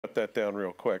Put that down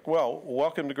real quick. Well,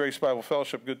 welcome to Grace Bible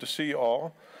Fellowship. Good to see you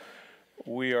all.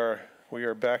 We are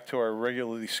back to our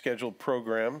regularly scheduled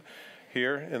program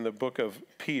here in the book of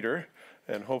Peter,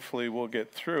 and hopefully we'll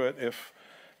get through it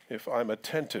if I'm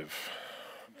attentive.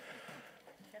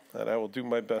 And I will do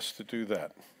my best to do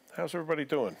that. How's everybody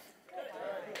doing?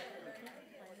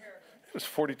 It was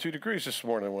 42 degrees this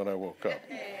morning when I woke up.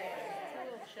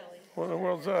 What in the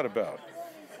world's that about?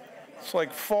 It's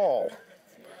like fall.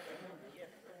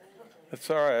 It's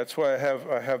all right. That's why I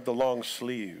have the long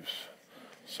sleeves.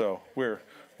 So we're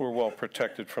well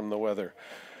protected from the weather.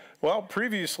 Well,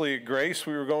 previously at Grace,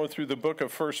 we were going through the book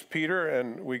of 1 Peter,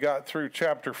 and we got through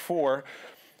chapter 4,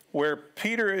 where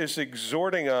Peter is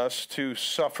exhorting us to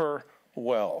suffer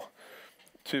well,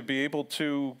 to be able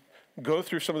to go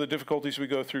through some of the difficulties we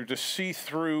go through, to see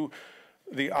through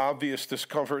the obvious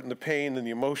discomfort and the pain and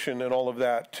the emotion and all of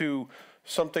that to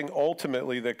something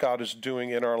ultimately that God is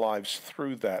doing in our lives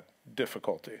through that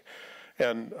difficulty.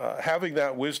 And having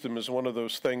that wisdom is one of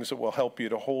those things that will help you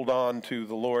to hold on to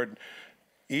the Lord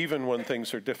even when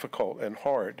things are difficult and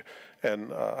hard.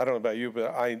 And I don't know about you,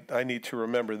 but I need to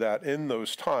remember that in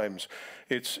those times.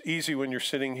 It's easy when you're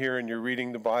sitting here and you're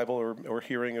reading the Bible or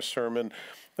hearing a sermon.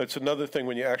 It's another thing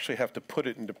when you actually have to put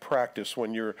it into practice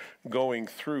when you're going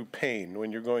through pain,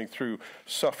 when you're going through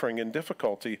suffering and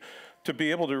difficulty, to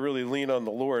be able to really lean on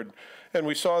the Lord. And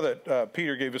we saw that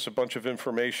Peter gave us a bunch of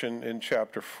information in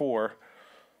chapter 4.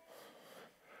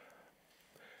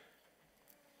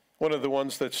 One of the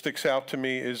ones that sticks out to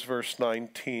me is verse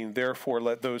 19. Therefore,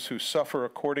 let those who suffer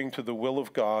according to the will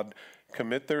of God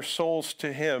commit their souls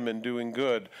to him in doing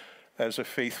good as a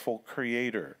faithful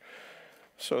creator.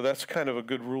 So that's kind of a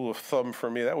good rule of thumb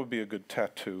for me. That would be a good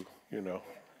tattoo,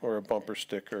 or a bumper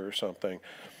sticker or something.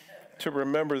 To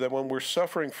remember that when we're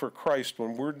suffering for Christ,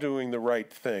 when we're doing the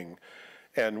right thing,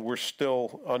 and we're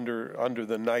still under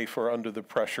the knife or under the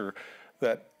pressure,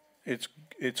 that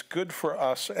it's good for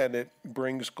us and it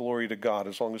brings glory to God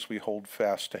as long as we hold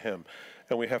fast to him.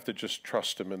 And we have to just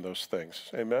trust him in those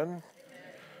things. Amen?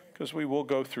 Because we will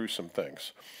go through some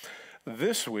things.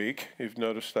 This week, you've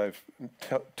noticed I've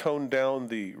toned down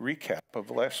the recap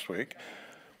of last week.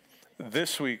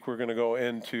 This week, we're going to go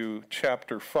into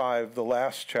chapter 5, the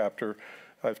last chapter.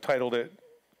 I've titled it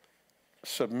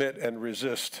Submit and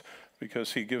Resist,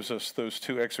 because he gives us those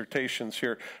two exhortations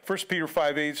here. 1 Peter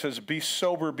 5:8 says, be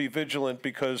sober, be vigilant,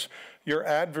 because your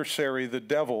adversary, the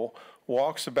devil,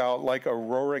 walks about like a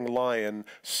roaring lion,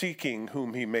 seeking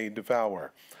whom he may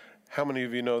devour. How many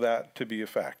of you know that to be a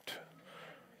fact?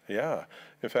 Yeah.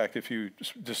 In fact, if you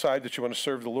decide that you want to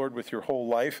serve the Lord with your whole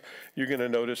life, you're going to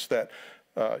notice that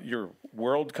your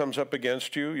world comes up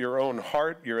against you, your own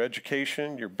heart, your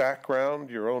education, your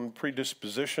background, your own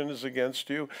predisposition is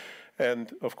against you.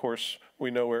 And, of course, we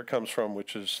know where it comes from,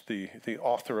 which is the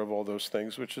author of all those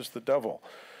things, which is the devil.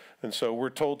 And so we're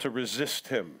told to resist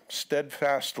him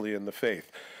steadfastly in the faith.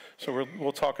 So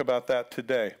we'll talk about that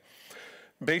today.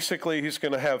 Basically, he's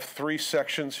going to have 3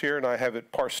 sections here, and I have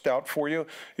it parsed out for you.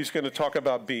 He's going to talk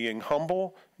about being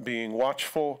humble, being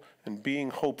watchful, and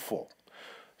being hopeful.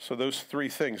 So those 3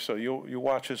 things. So you'll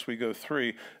watch as we go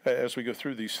through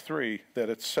these 3, that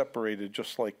it's separated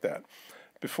just like that.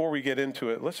 Before we get into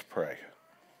it, let's pray.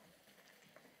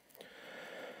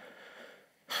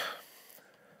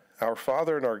 Our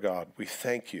Father and our God, we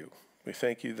thank you. We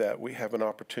thank you that we have an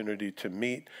opportunity to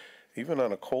meet, even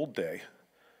on a cold day,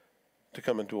 to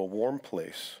come into a warm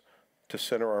place, to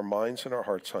center our minds and our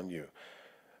hearts on you.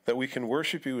 That we can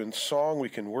worship you in song, we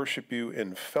can worship you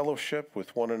in fellowship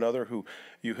with one another who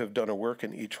you have done a work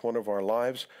in each one of our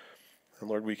lives. And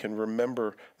Lord, we can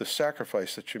remember the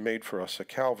sacrifice that you made for us at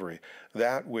Calvary,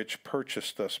 that which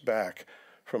purchased us back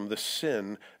from the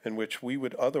sin in which we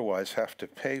would otherwise have to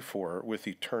pay for with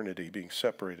eternity being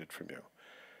separated from you.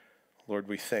 Lord,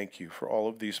 we thank you for all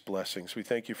of these blessings. We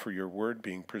thank you for your word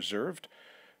being preserved.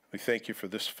 We thank you for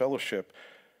this fellowship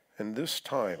and this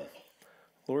time.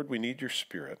 Lord, we need your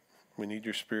Spirit. We need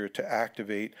your Spirit to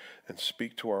activate and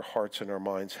speak to our hearts and our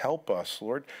minds. Help us,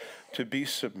 Lord, to be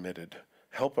submitted.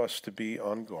 Help us to be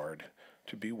on guard,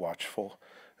 to be watchful,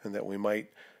 and that we might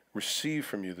receive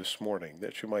from you this morning,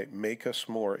 that you might make us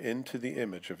more into the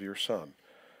image of your Son.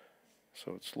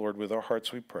 So it's, Lord, with our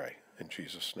hearts we pray. In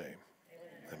Jesus' name,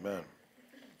 amen.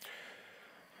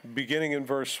 Beginning in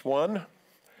verse 1,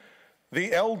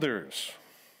 the elders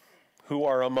who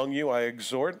are among you I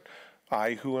exhort,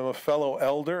 I who am a fellow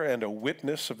elder and a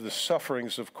witness of the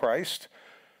sufferings of Christ,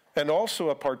 and also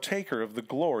a partaker of the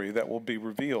glory that will be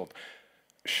revealed.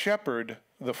 Shepherd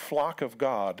the flock of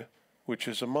God which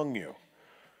is among you,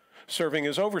 serving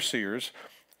as overseers,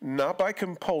 not by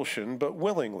compulsion, but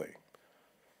willingly,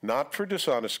 not for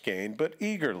dishonest gain, but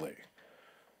eagerly,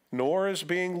 nor as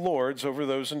being lords over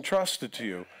those entrusted to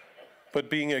you, but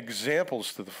being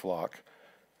examples to the flock.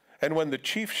 And when the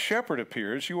chief shepherd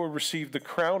appears, you will receive the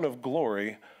crown of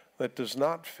glory that does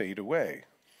not fade away.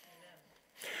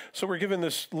 So we're given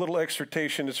this little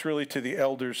exhortation. It's really to the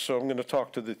elders, so I'm going to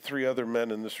talk to the 3 other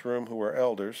men in this room who are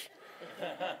elders.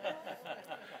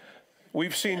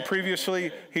 We've seen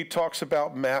previously, he talks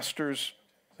about masters,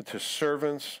 to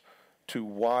servants, to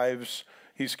wives.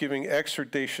 He's giving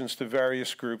exhortations to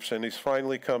various groups, and he's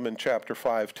finally come in chapter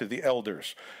 5 to the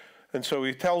elders. And so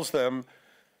he tells them,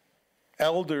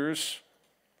 elders,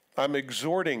 I'm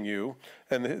exhorting you,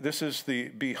 and this is the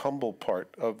be humble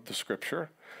part of the scripture.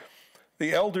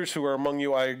 The elders who are among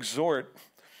you, I exhort.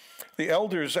 The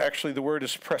elders, actually, the word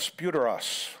is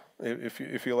presbyteros,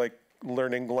 if you like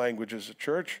learning languages at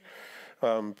church.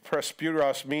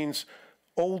 Presbyteros means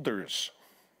olders.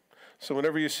 So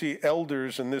whenever you see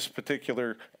elders in this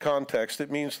particular context, it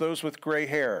means those with gray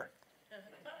hair.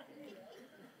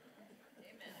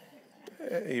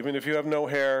 Even if you have no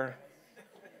hair,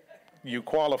 you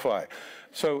qualify.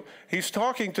 So he's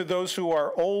talking to those who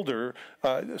are older.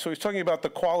 So he's talking about the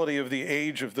quality of the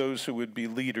age of those who would be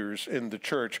leaders in the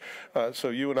church. So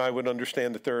you and I would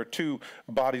understand that there are 2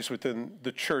 bodies within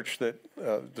the church that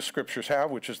the scriptures have,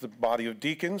 which is the body of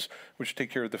deacons, which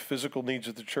take care of the physical needs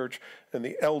of the church, and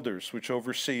the elders, which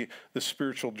oversee the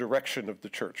spiritual direction of the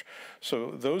church.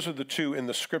 So those are the 2 in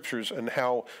the scriptures and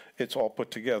how it's all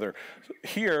put together.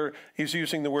 Here, he's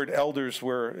using the word elders,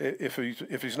 where if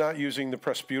he's not using the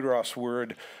presbyteros word,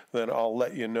 then I'll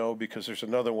let you know, because there's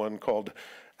another one called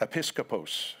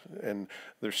episkopos, and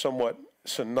they're somewhat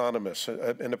synonymous.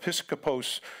 An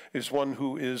episkopos is one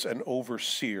who is an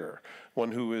overseer,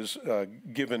 one who is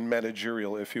given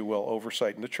managerial, if you will,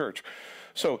 oversight in the church.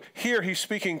 So here he's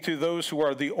speaking to those who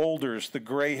are the olders, the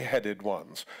gray-headed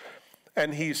ones,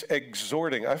 and he's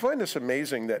exhorting. I find this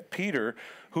amazing that Peter,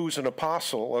 who's an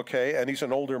apostle, okay, and he's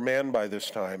an older man by this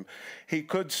time, he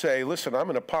could say, listen, I'm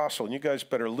an apostle, and you guys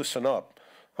better listen up.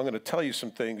 I'm going to tell you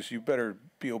some things you better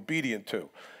be obedient to.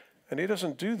 And he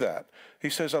doesn't do that. He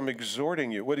says, I'm exhorting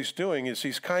you. What he's doing is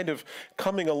he's kind of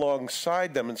coming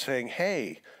alongside them and saying,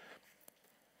 hey,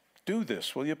 do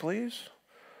this, will you please?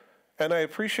 And I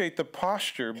appreciate the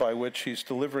posture by which he's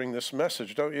delivering this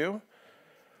message, don't you?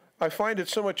 I find it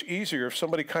so much easier if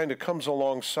somebody kind of comes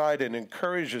alongside and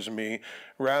encourages me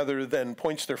rather than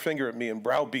points their finger at me and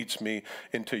browbeats me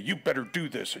into, you better do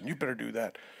this and you better do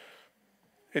that.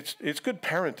 It's good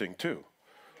parenting too,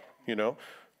 you know.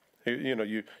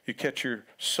 You catch your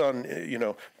son,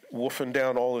 wolfing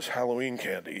down all his Halloween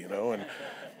candy, and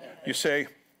you say,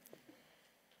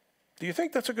 do you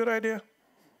think that's a good idea?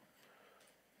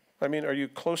 I mean, are you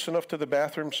close enough to the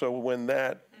bathroom so when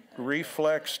that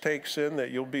reflex takes in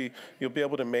that you'll be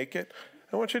able to make it?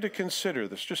 I want you to consider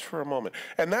this just for a moment.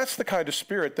 And that's the kind of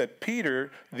spirit that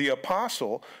Peter, the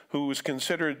apostle, who was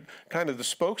considered kind of the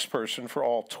spokesperson for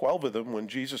all 12 of them when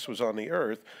Jesus was on the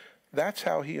earth, that's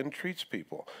how he entreats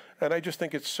people. And I just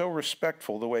think it's so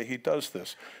respectful the way he does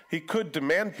this. He could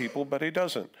demand people, but he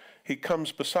doesn't. He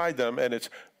comes beside them, and it's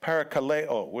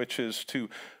parakaleo, which is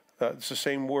it's the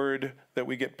same word that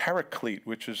we get paraclete,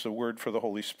 which is the word for the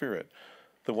Holy Spirit,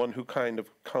 the one who kind of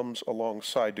comes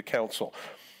alongside to counsel.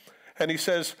 And he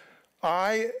says,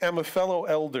 I am a fellow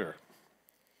elder.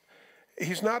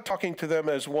 He's not talking to them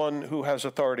as one who has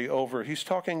authority over. He's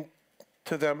talking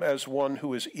to them as one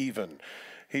who is even.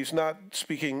 He's not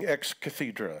speaking ex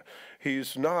cathedra.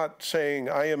 He's not saying,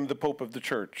 I am the Pope of the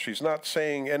church. He's not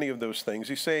saying any of those things.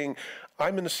 He's saying,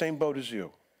 I'm in the same boat as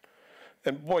you.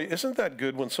 And boy, isn't that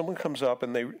good when someone comes up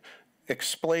and they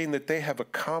explain that they have a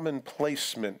common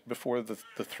placement before the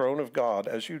throne of God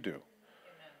as you do.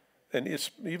 And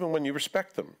it's even when you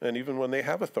respect them and even when they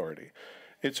have authority,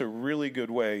 it's a really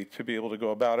good way to be able to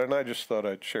go about it. And I just thought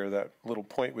I'd share that little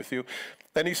point with you.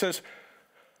 And he says,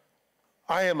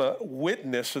 I am a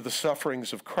witness of the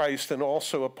sufferings of Christ and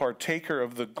also a partaker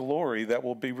of the glory that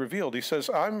will be revealed. He says,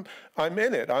 I'm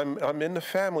in it. I'm in the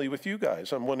family with you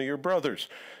guys. I'm one of your brothers.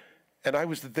 And I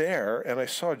was there and I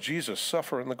saw Jesus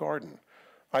suffer in the garden.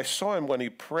 I saw him when he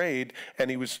prayed and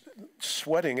he was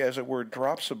sweating, as it were,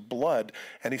 drops of blood.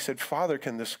 And he said, Father,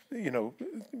 can this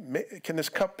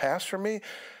cup pass from me?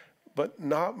 But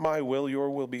not my will, your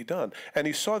will be done. And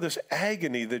he saw this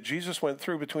agony that Jesus went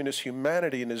through between his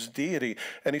humanity and his deity.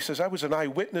 And he says, I was an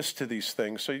eyewitness to these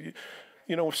things. So,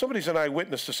 if somebody's an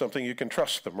eyewitness to something, you can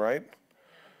trust them, right?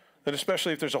 And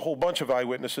especially if there's a whole bunch of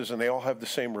eyewitnesses and they all have the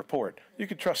same report. You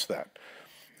can trust that.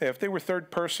 If they were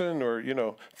third person or,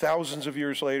 thousands of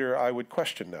years later, I would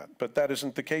question that. But that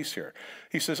isn't the case here.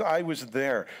 He says, I was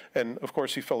there. And, of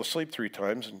course, he fell asleep 3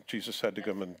 times, and Jesus had to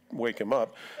come and wake him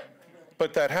up.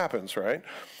 But that happens, right?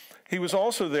 He was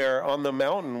also there on the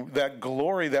mountain, that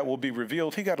glory that will be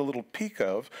revealed. He got a little peek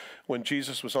of when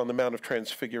Jesus was on the Mount of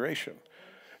Transfiguration.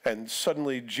 And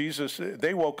suddenly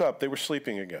they woke up. They were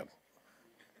sleeping again.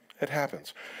 It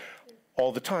happens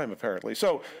all the time, apparently.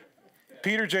 So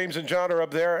Peter, James, and John are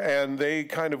up there, and they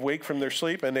kind of wake from their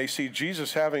sleep, and they see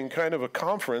Jesus having kind of a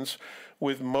conference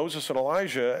with Moses and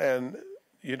Elijah. And,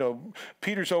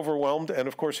 Peter's overwhelmed, and,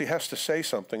 of course, he has to say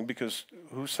something, because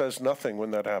who says nothing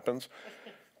when that happens?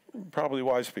 Probably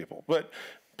wise people. But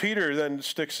Peter then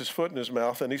sticks his foot in his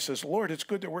mouth, and he says, Lord, it's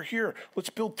good that we're here. Let's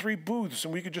build 3 booths,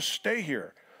 and we could just stay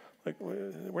here. Like,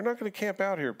 we're not going to camp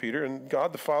out here, Peter. And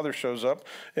God the Father shows up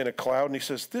in a cloud, and he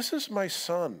says, this is my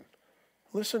son.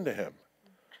 Listen to him.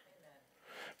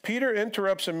 Peter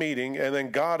interrupts a meeting, and then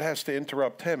God has to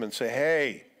interrupt him and say,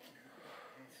 hey.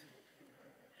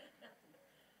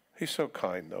 He's so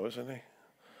kind, though, isn't he?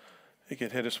 He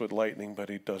could hit us with lightning, but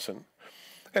he doesn't.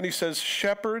 And he says,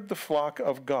 shepherd the flock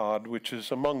of God, which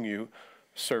is among you,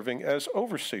 serving as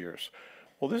overseers.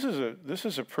 Well, this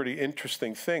is a pretty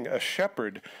interesting thing. A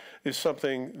shepherd is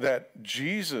something that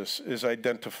Jesus is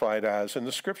identified as in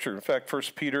the Scripture. In fact, 1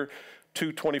 Peter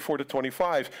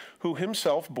 2:24-25, who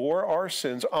himself bore our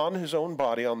sins on his own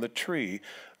body on the tree,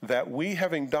 that we,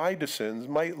 having died to sins,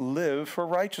 might live for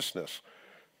righteousness,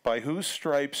 by whose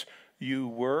stripes you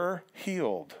were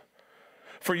healed.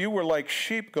 For you were like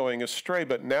sheep going astray,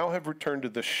 but now have returned to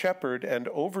the shepherd and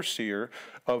overseer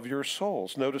of your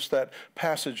souls. Notice that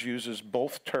passage uses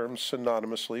both terms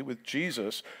synonymously, with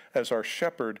Jesus as our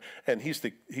shepherd, and he's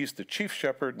the chief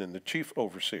shepherd and the chief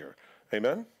overseer.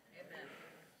 Amen? Amen.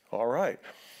 All right.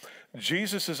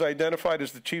 Jesus is identified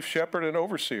as the chief shepherd and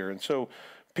overseer, and so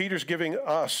Peter's giving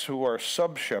us, who are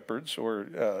sub-shepherds or,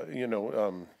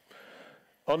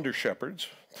 under-shepherds,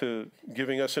 to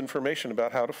giving us information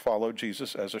about how to follow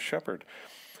Jesus as a shepherd.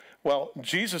 Well,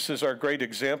 Jesus is our great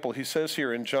example. He says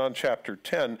here in John chapter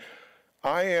 10,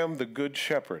 I am the good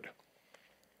shepherd.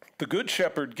 The good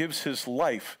shepherd gives his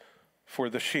life for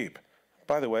the sheep.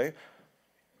 By the way,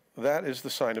 that is the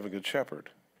sign of a good shepherd,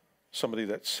 somebody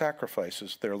that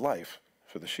sacrifices their life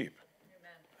for the sheep.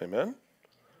 Amen? Amen?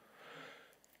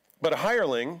 But a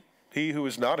hireling, he who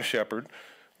is not a shepherd,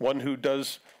 one who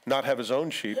does not have his own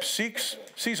sheep,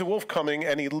 sees a wolf coming,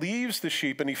 and he leaves the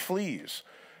sheep and he flees.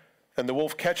 And the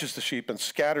wolf catches the sheep and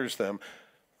scatters them.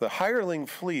 The hireling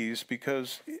flees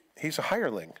because he's a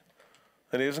hireling,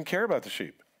 and he doesn't care about the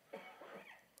sheep.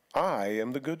 I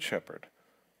am the good shepherd,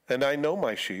 and I know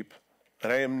my sheep,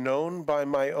 and I am known by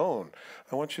my own.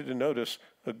 I want you to notice,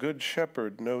 a good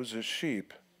shepherd knows his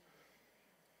sheep,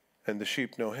 and the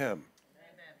sheep know him.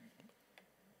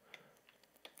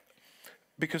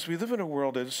 Because we live in a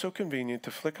world that is so convenient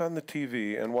to flick on the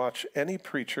TV and watch any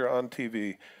preacher on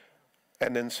TV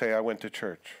and then say, I went to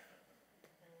church.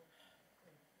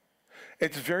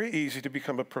 It's very easy to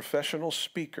become a professional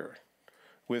speaker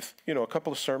with, a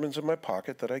couple of sermons in my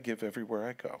pocket that I give everywhere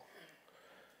I go.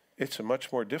 It's a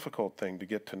much more difficult thing to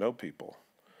get to know people,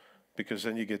 because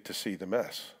then you get to see the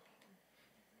mess.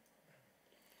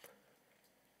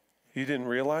 You didn't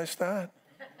realize that?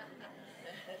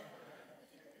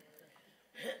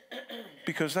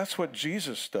 Because that's what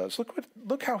Jesus does.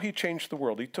 Look how he changed the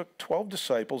world. He took 12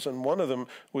 disciples, and one of them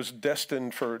was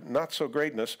destined for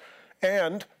not-so-greatness,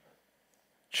 and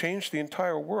changed the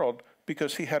entire world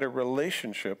because he had a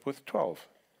relationship with 12.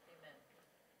 Amen.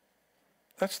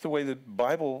 That's the way the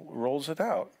Bible rolls it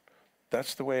out.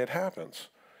 That's the way it happens.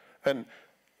 And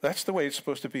that's the way it's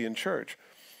supposed to be in church.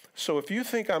 So if you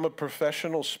think I'm a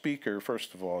professional speaker,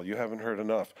 first of all, you haven't heard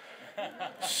enough.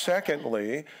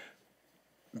 Secondly,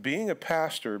 being a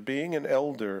pastor, being an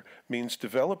elder, means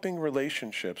developing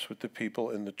relationships with the people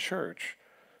in the church,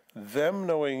 them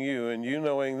knowing you and you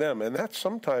knowing them. And that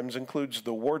sometimes includes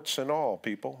the warts and all,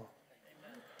 people.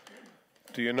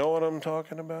 Do you know what I'm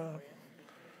talking about?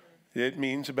 It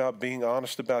means about being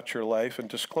honest about your life and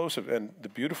disclosive. And the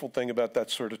beautiful thing about that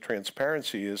sort of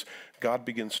transparency is God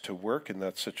begins to work in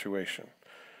that situation.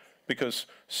 Because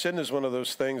sin is one of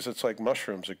those things that's like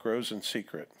mushrooms. It grows in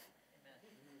secret.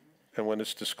 And when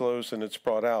it's disclosed and it's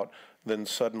brought out, then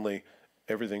suddenly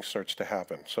everything starts to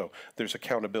happen. So there's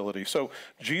accountability. So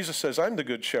Jesus says, I'm the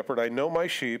good shepherd. I know my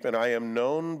sheep, and I am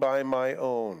known by my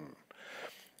own.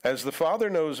 As the Father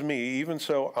knows me, even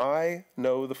so I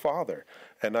know the Father,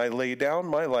 and I lay down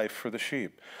my life for the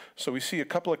sheep. So we see a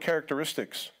couple of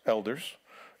characteristics, elders,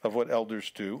 of what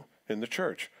elders do in the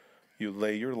church. You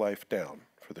lay your life down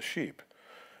for the sheep.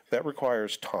 That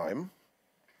requires time.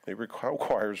 It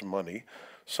requires money.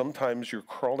 Sometimes you're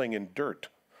crawling in dirt.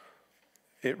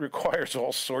 It requires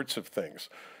all sorts of things.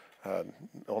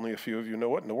 Only a few of you know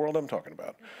what in the world I'm talking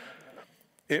about.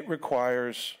 It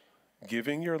requires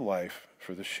giving your life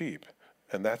for the sheep,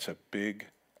 and that's a big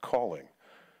calling.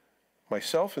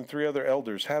 Myself and 3 other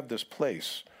elders have this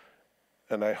place,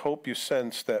 and I hope you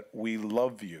sense that we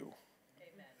love you.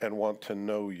 Amen. And want to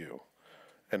know you,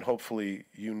 and hopefully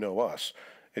you know us.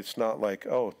 It's not like,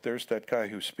 oh, there's that guy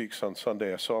who speaks on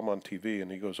Sunday. I saw him on TV and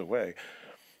he goes away.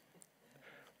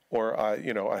 Or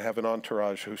I have an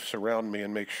entourage who surround me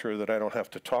and make sure that I don't have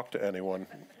to talk to anyone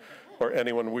or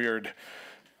anyone weird,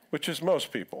 which is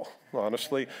most people,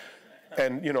 honestly.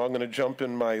 And, I'm going to jump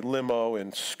in my limo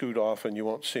and scoot off and you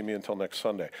won't see me until next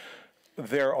Sunday.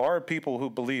 There are people who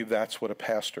believe that's what a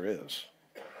pastor is.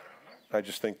 I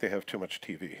just think they have too much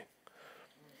TV.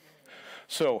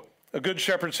 So, a good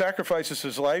shepherd sacrifices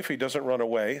his life, he doesn't run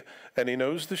away, and he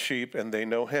knows the sheep and they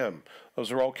know him.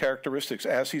 Those are all characteristics.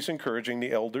 As he's encouraging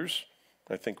the elders,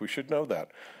 I think we should know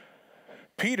that.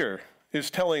 Peter is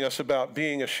telling us about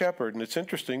being a shepherd, and it's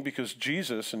interesting because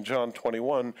Jesus in John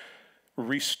 21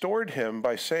 restored him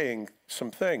by saying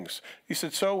some things. He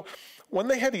said, so when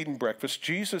they had eaten breakfast,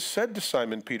 Jesus said to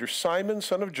Simon Peter, Simon,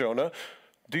 son of Jonah,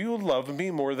 do you love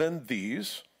me more than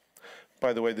these?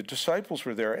 By the way, the disciples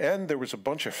were there, and there was a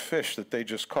bunch of fish that they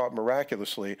just caught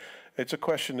miraculously. It's a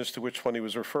question as to which one he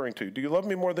was referring to. Do you love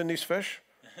me more than these fish?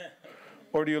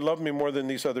 Or do you love me more than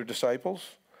these other disciples?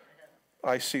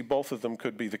 I see both of them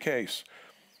could be the case.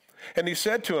 And he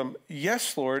said to him,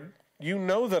 yes, Lord, you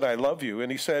know that I love you.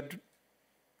 And he said,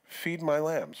 feed my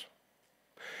lambs.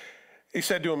 He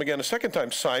said to him again a second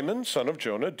time, Simon, son of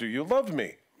Jonah, do you love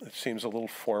me? It seems a little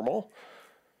formal.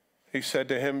 He said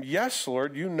to him, yes,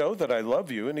 Lord, you know that I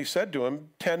love you. And he said to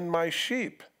him, tend my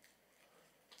sheep.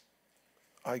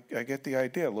 I get the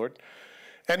idea, Lord.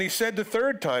 And he said the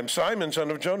third time, Simon,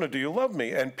 son of Jonah, do you love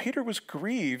me? And Peter was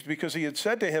grieved because he had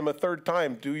said to him a third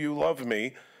time, do you love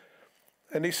me?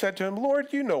 And he said to him, Lord,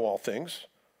 you know all things.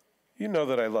 You know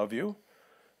that I love you.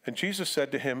 And Jesus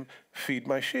said to him, feed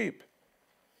my sheep.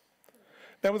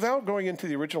 Now, without going into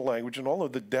the original language and all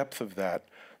of the depth of that,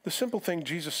 the simple thing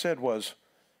Jesus said was,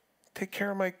 take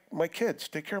care of my kids,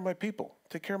 take care of my people,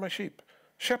 take care of my sheep,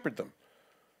 shepherd them.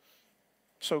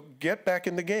 So get back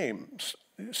in the game.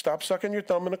 Stop sucking your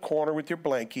thumb in a corner with your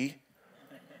blankie.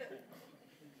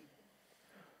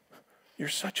 You're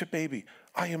such a baby.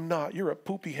 I am not. You're a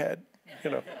poopy head.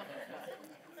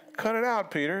 Cut it out,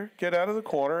 Peter. Get out of the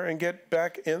corner and get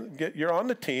back in. You're on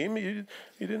the team. You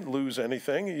didn't lose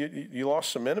anything. You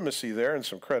lost some intimacy there and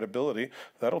some credibility.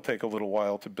 That'll take a little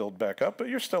while to build back up, but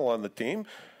you're still on the team.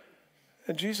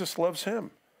 And Jesus loves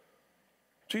him.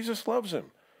 Jesus loves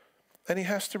him. And he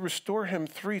has to restore him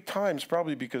 3 times,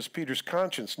 probably because Peter's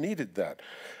conscience needed that.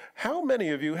 How many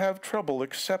of you have trouble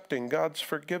accepting God's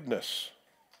forgiveness?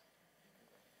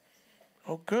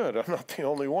 Oh, good. I'm not the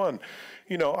only one.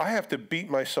 I have to beat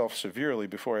myself severely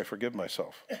before I forgive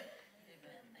myself.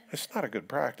 It's not a good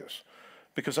practice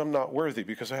because I'm not worthy,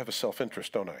 because I have a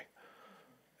self-interest, don't I?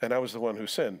 And I was the one who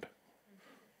sinned.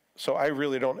 So I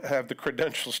really don't have the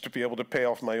credentials to be able to pay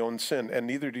off my own sin, and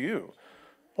neither do you.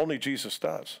 Only Jesus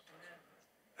does.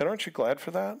 And aren't you glad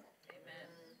for that? Amen.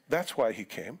 That's why he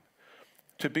came,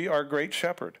 to be our great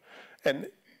shepherd. And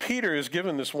Peter is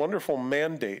given this wonderful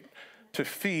mandate to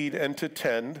feed and to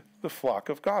tend the flock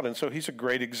of God. And so he's a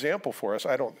great example for us.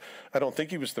 I don't think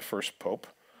he was the first pope.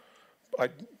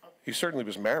 He certainly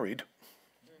was married.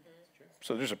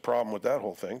 So there's a problem with that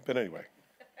whole thing. But anyway,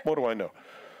 what do I know?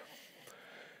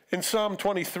 In Psalm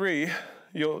 23,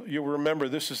 you'll remember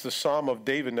this is the Psalm of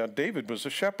David. Now, David was a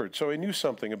shepherd, so he knew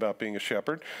something about being a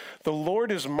shepherd. The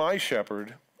Lord is my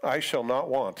shepherd, I shall not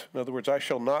want. In other words, I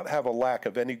shall not have a lack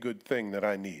of any good thing that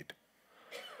I need.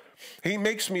 He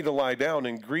makes me to lie down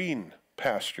in green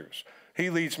pastures. He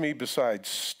leads me beside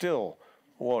still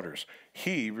waters.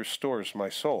 He restores my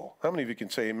soul. How many of you can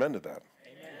say amen to that?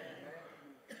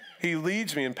 Amen. He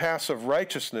leads me in paths of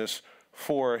righteousness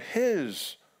for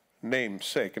his name's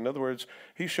sake. In other words,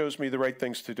 he shows me the right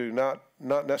things to do, not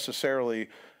necessarily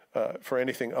for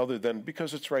anything other than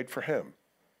because it's right for him.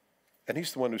 And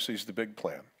he's the one who sees the big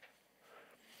plan.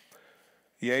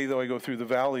 Yea, though I go through the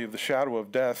valley of the shadow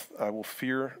of death, I will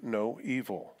fear no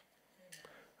evil.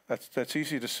 That's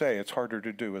easy to say. It's harder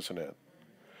to do, isn't it?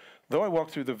 Though I walk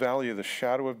through the valley of the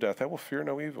shadow of death, I will fear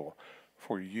no evil,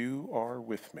 for you are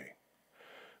with me.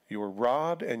 Your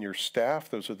rod and your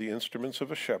staff, those are the instruments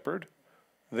of a shepherd,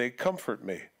 they comfort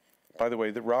me. By the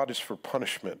way, the rod is for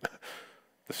punishment.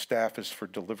 The staff is for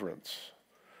deliverance.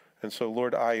 And so,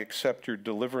 Lord, I accept your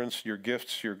deliverance, your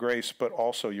gifts, your grace, but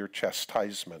also your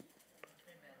chastisement.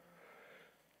 Amen.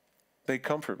 They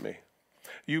comfort me.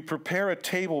 You prepare a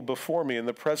table before me in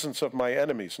the presence of my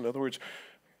enemies. In other words,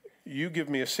 you give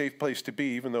me a safe place to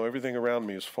be even though everything around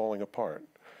me is falling apart.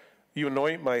 You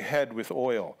anoint my head with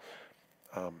oil.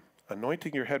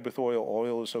 Anointing your head with oil,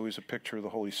 oil is always a picture of the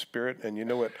Holy Spirit. And you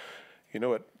know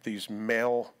what these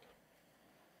male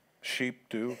sheep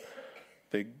do?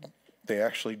 They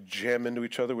actually jam into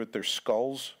each other with their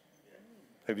skulls.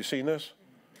 Have you seen this?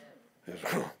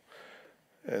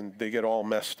 And they get all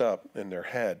messed up in their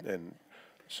head. And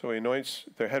so he anoints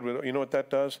their head with, you know what that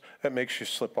does? That makes you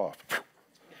slip off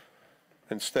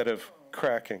instead of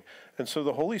cracking. And so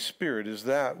the Holy Spirit is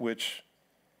that which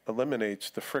eliminates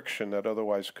the friction that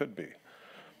otherwise could be.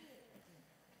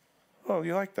 Oh,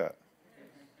 you like that?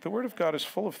 The Word of God is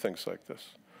full of things like this.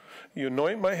 You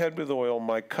anoint my head with oil,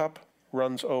 my cup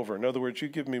runs over. In other words, you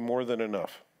give me more than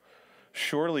enough.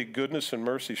 Surely goodness and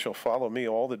mercy shall follow me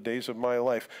all the days of my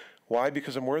life. Why?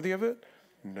 Because I'm worthy of it?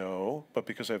 No, but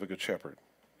because I have a good shepherd.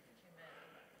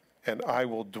 And I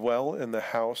will dwell in the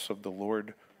house of the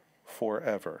Lord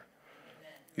forever.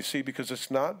 You see, because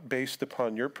it's not based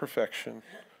upon your perfection,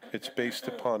 it's based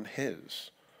upon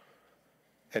his.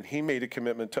 And he made a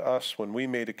commitment to us when we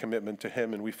made a commitment to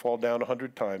him, and we fall down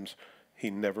 100 times, he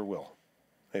never will.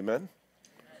 Amen?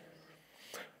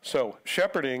 So,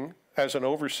 shepherding as an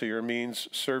overseer means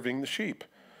serving the sheep.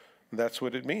 That's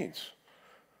what it means.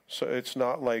 So it's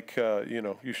not like,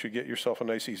 you should get yourself a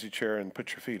nice easy chair and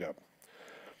put your feet up.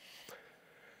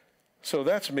 So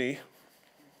that's me.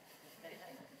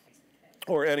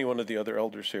 Or any one of the other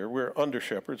elders here. We're under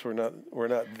shepherds. We're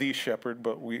not the shepherd,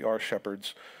 but we are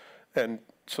shepherds. And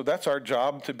so that's our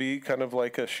job, to be kind of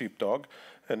like a sheepdog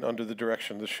and under the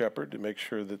direction of the shepherd, to make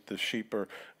sure that the sheep are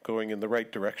going in the right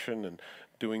direction and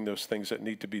doing those things that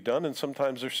need to be done. And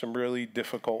sometimes there's some really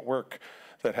difficult work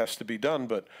that has to be done.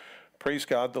 But praise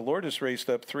God, the Lord has raised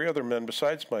up 3 other men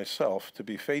besides myself to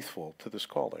be faithful to this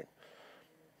calling.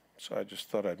 So I just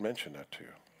thought I'd mention that to you.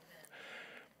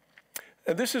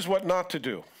 And this is what not to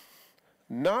do.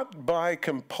 Not by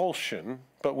compulsion,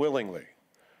 but willingly.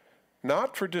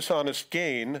 Not for dishonest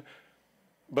gain,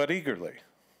 but eagerly.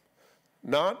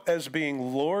 Not as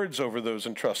being lords over those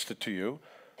entrusted to you,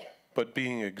 but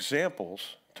being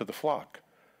examples to the flock.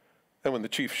 And when the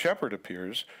chief shepherd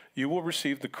appears, you will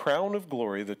receive the crown of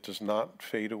glory that does not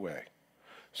fade away.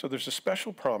 So there's a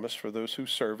special promise for those who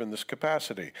serve in this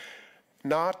capacity.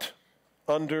 Not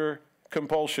under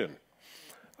compulsion.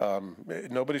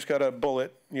 Nobody's got a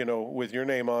bullet, with your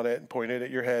name on it and pointed at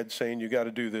your head saying you got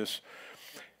to do this.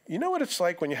 You know what it's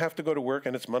like when you have to go to work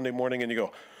and it's Monday morning and you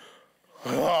go,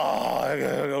 oh, I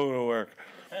got to go to work.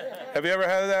 Have you ever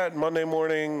had that Monday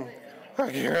morning?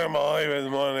 I can't believe it's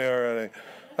Monday already.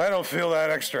 I don't feel that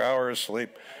extra hour of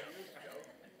sleep.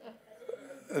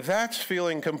 That's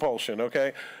feeling compulsion,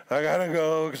 okay? I got to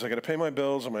go because I got to pay my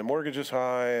bills and my mortgage is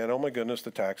high and oh my goodness,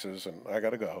 the taxes, and I got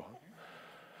to go.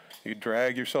 You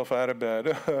drag yourself out of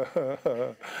bed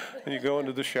and you go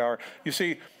into the shower. You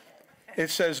see, it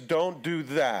says don't do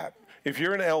that. If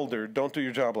you're an elder, don't do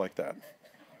your job like that.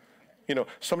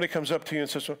 Somebody comes up to you and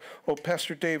says, oh,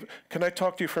 Pastor Dave, can I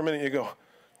talk to you for a minute? You go,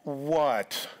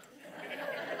 what?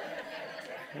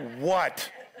 What?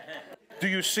 Do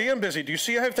you see I'm busy? Do you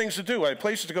see I have things to do? I have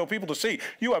places to go, people to see.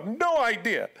 You have no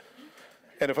idea.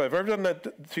 And if I've ever done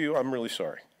that to you, I'm really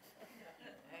sorry.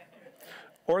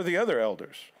 Or the other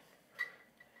elders.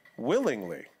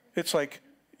 Willingly. It's like,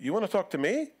 you want to talk to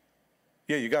me?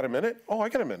 Yeah, you got a minute? Oh, I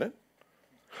got a minute.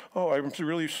 Oh, I'm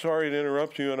really sorry to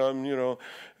interrupt you, and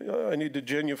I need to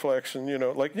genuflex, and, you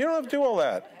don't have to do all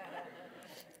that.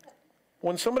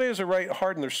 When somebody has a right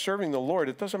heart and they're serving the Lord,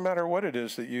 it doesn't matter what it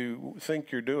is that you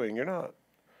think you're doing. You're not.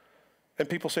 And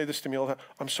people say this to me all the time,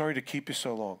 I'm sorry to keep you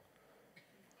so long.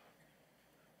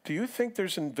 Do you think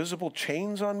there's invisible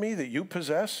chains on me that you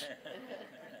possess?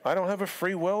 I don't have a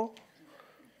free will?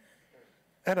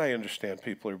 And I understand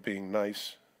people are being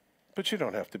nice, but you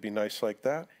don't have to be nice like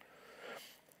that.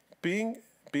 Being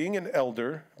an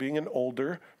elder, being an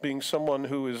older, being someone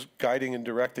who is guiding and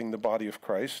directing the body of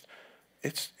Christ,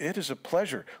 it is a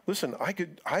pleasure. Listen,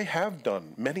 I have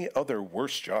done many other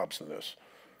worse jobs than this.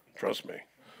 Trust me.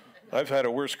 I've had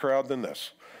a worse crowd than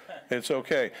this. It's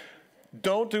okay.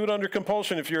 Don't do it under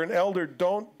compulsion. If you're an elder,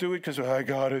 don't do it because I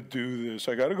got to do this.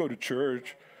 I got to go to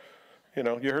church.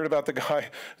 You heard about the guy,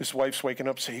 his wife's waking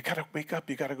up, say, you got to wake up,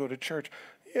 you got to go to church.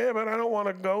 Yeah, but I don't want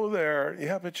to go there.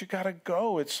 Yeah, but you got to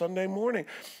go. It's Sunday morning.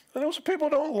 And those people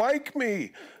don't like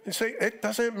me. They say, it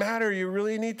doesn't matter. You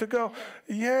really need to go.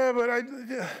 Yeah, but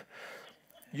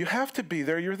you have to be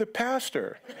there. You're the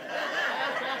pastor.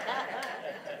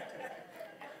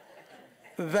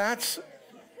 That's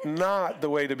not the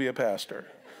way to be a pastor.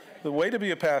 The way to be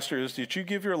a pastor is that you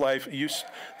give your life,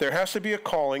 there has to be a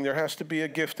calling, there has to be a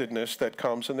giftedness that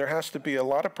comes, and there has to be a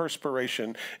lot of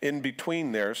perspiration in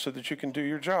between there so that you can do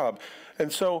your job.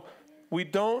 And so we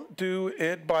don't do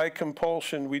it by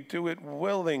compulsion, we do it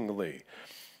willingly.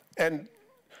 And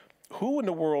who in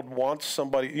the world wants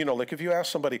somebody, like if you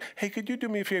ask somebody, hey, could you do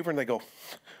me a favor? And they go,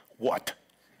 what?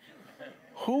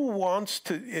 Who wants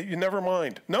to, never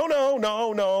mind. No,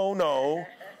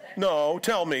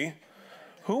 tell me.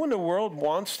 Who in the world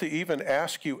wants to even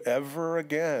ask you ever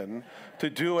again to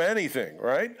do anything,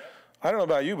 right? I don't know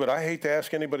about you, but I hate to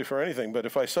ask anybody for anything. But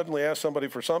if I suddenly ask somebody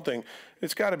for something,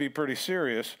 it's got to be pretty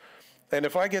serious. And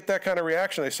if I get that kind of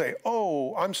reaction, I say,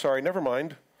 oh, I'm sorry, never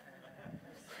mind.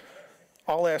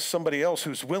 I'll ask somebody else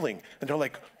who's willing. And they're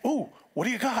like, ooh, what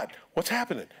do you got? What's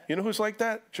happening? You know who's like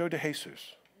that? Joe DeJesus.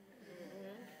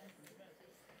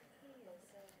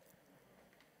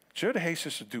 Joe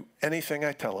DeJesus would do anything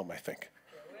I tell him, I think.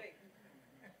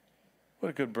 What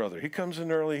a good brother. He comes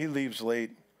in early, he leaves late.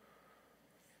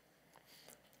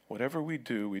 Whatever we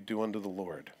do unto the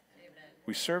Lord. Amen.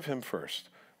 We serve him first,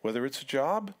 whether it's a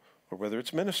job or whether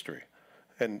it's ministry.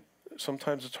 And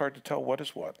sometimes it's hard to tell what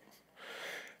is what.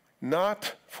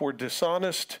 Not for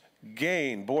dishonest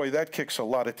gain. Boy, that kicks a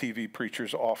lot of TV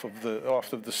preachers off of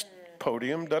the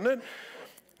podium, doesn't it?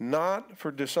 Not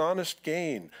for dishonest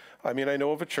gain. I mean, I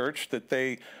know of a church that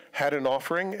they had an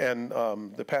offering, and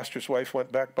the pastor's wife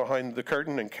went back behind the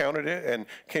curtain and counted it and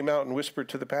came out and whispered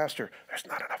to the pastor, there's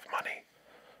not enough money.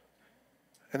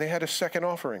 And they had a second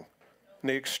offering, and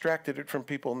they extracted it from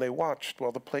people, and they watched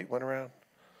while the plate went around.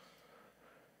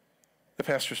 The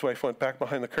pastor's wife went back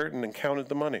behind the curtain and counted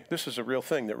the money. This is a real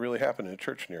thing that really happened in a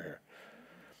church near here.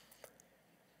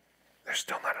 There's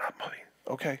still not enough money.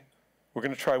 Okay, we're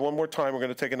going to try one more time. We're going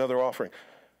to take another offering.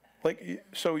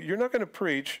 So you're not going to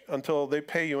preach until they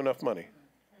pay you enough money.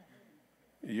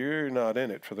 You're not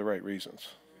in it for the right reasons.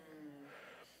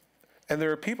 And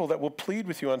there are people that will plead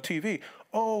with you on TV.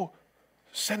 Oh,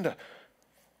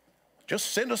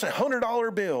 just send us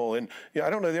 $100 bill. And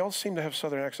I don't know, they all seem to have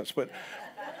southern accents, but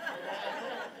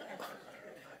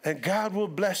and God will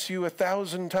bless you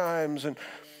 1,000 times. And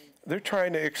they're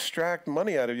trying to extract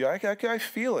money out of you. I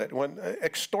feel it. When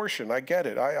extortion, I get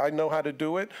it. I know how to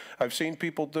do it. I've seen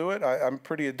people do it. I'm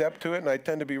pretty adept to it, and I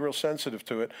tend to be real sensitive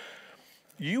to it.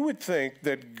 You would think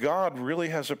that God really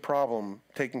has a problem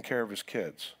taking care of his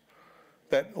kids.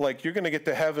 That, you're going to get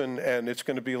to heaven, and it's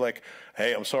going to be like,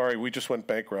 hey, I'm sorry, we just went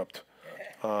bankrupt.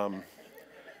 Heaven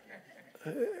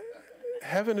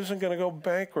isn't going to go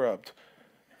bankrupt.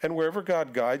 And wherever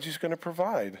God guides, he's going to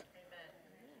provide.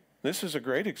 This is a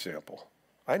great example.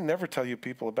 I never tell you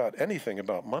people about anything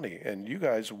about money, and you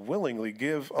guys willingly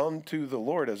give unto the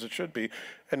Lord as it should be.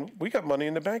 And we got money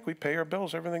in the bank. We pay our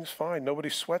bills. Everything's fine. Nobody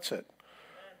sweats it.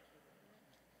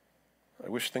 I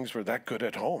wish things were that good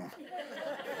at home.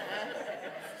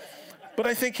 But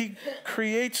I think he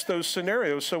creates those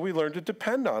scenarios so we learn to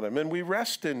depend on him, and we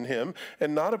rest in him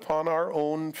and not upon our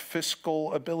own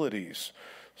fiscal abilities.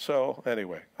 So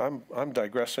anyway, I'm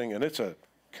digressing, and it's a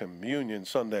Communion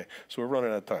Sunday, so we're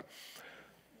running out of time.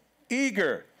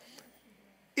 Eager.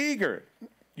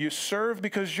 You serve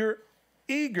because you're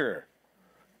eager.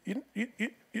 You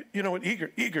know what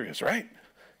eager is, right?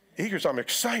 Eager's I'm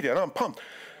excited, I'm pumped.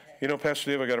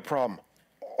 Pastor Dave, I got a problem.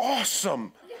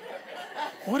 Awesome.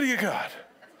 What do you got?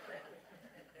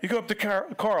 You go up to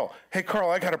Carl. Hey, Carl,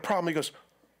 I got a problem. He goes,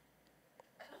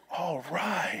 all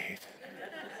right.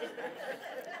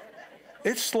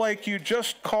 It's like you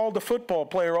just called a football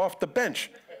player off the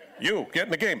bench. You, get in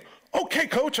the game. Okay,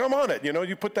 coach, I'm on it.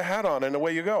 You put the hat on and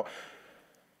away you go.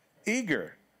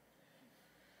 Eager.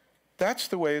 That's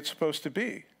the way it's supposed to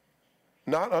be.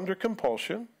 Not under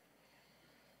compulsion.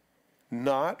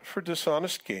 Not for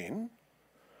dishonest gain.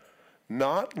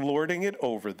 Not lording it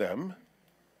over them,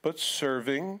 but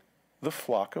serving the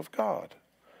flock of God.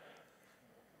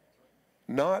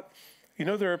 There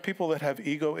are people that have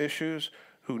ego issues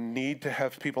who need to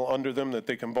have people under them that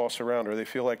they can boss around, or they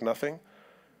feel like nothing.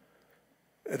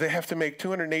 They have to make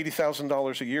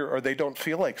 $280,000 a year, or they don't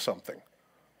feel like something.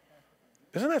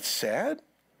 Isn't that sad?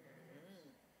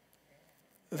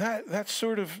 That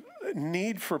sort of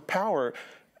need for power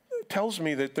tells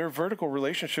me that their vertical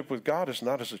relationship with God is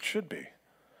not as it should be,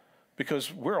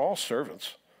 because we're all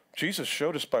servants. Jesus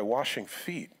showed us by washing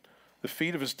feet, the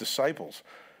feet of his disciples.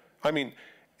 I mean,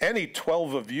 any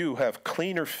 12 of you have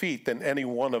cleaner feet than any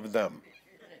one of them.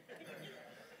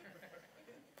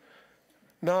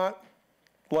 Not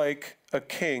like a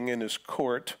king in his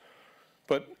court,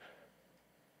 but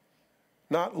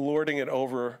not lording it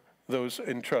over those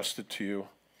entrusted to you,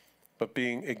 but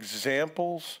being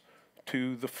examples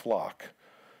to the flock.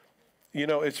 You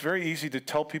know, it's very easy to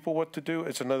tell people what to do.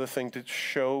 It's another thing to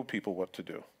show people what to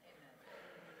do.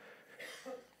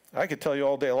 I could tell you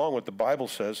all day long what the Bible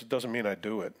says. It doesn't mean I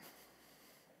do it.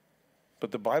 But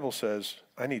the Bible says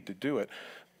I need to do it.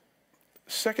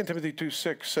 2 Timothy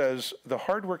 2:6 says, the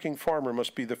hardworking farmer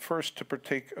must be the first to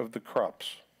partake of the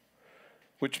crops,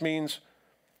 which means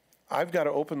I've got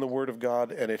to open the Word of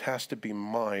God, and it has to be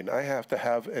mine. I have to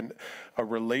have a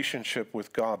relationship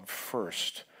with God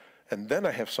first, and then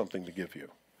I have something to give you.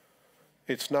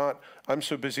 It's not, I'm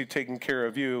so busy taking care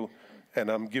of you,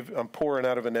 and I'm pouring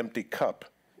out of an empty cup.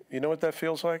 You know what that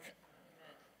feels like?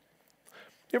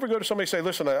 You ever go to somebody and say,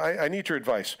 listen, I need your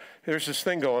advice. There's this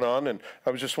thing going on, and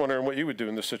I was just wondering what you would do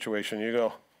in this situation.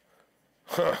 You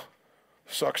go,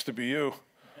 sucks to be you.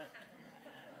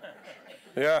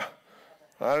 Yeah,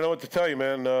 I don't know what to tell you,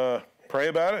 man. Pray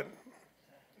about it.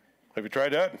 Have you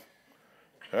tried that?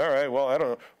 All right, well, I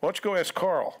don't know. Why don't you go ask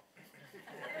Carl?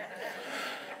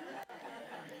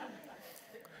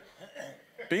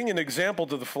 Being an example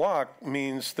to the flock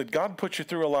means that God puts you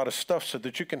through a lot of stuff so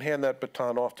that you can hand that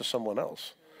baton off to someone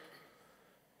else.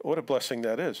 What a blessing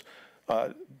that is.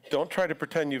 Don't try to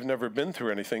pretend you've never been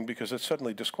through anything, because it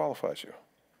suddenly disqualifies you.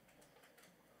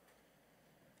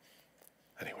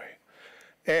 Anyway,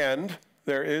 and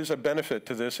there is a benefit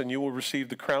to this, and you will receive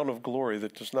the crown of glory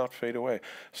that does not fade away.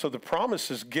 So the promise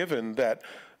is given that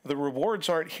the rewards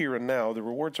aren't here and now, the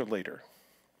rewards are later.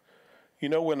 You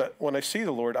know, when I see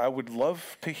the Lord, I would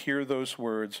love to hear those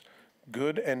words,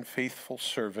 good and faithful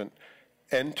servant,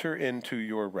 enter into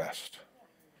your rest.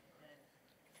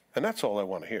 And that's all I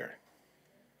want to hear.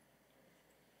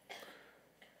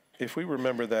 If we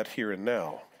remember that here and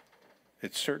now,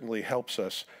 it certainly helps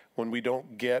us when we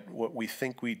don't get what we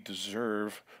think we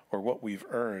deserve or what we've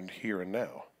earned here and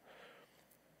now.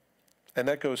 And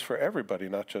that goes for everybody,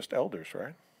 not just elders,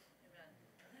 right?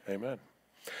 Amen. Amen.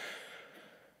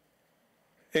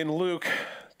 In Luke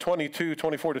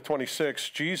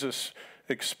 22:24-26, Jesus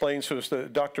explains, so it's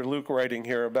Dr. Luke writing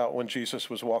here about when Jesus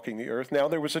was walking the earth. Now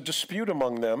there was a dispute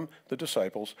among them, the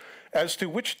disciples, as to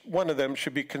which one of them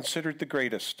should be considered the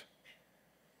greatest.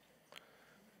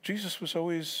 Jesus was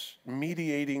always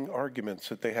mediating arguments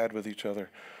that they had with each other.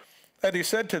 And he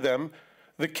said to them,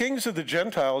 the kings of the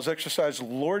Gentiles exercise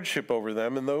lordship over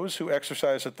them, and those who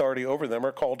exercise authority over them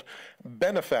are called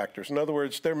benefactors. In other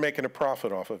words, they're making a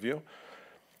profit off of you.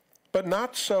 But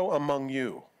not so among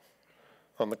you.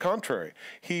 On the contrary,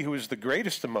 he who is the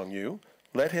greatest among you,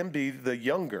 let him be the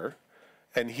younger,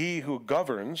 and he who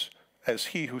governs as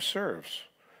he who serves.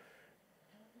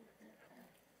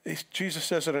 Jesus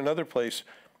says in another place,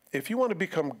 if you want to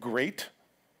become great,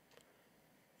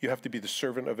 you have to be the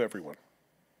servant of everyone.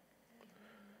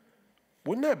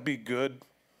 Wouldn't that be good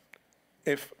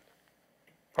if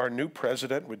our new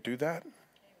president would do that?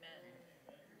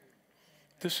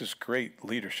 This is great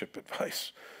leadership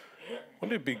advice.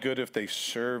 Wouldn't it be good if they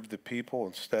served the people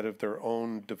instead of their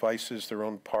own devices, their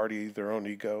own party, their own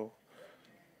ego?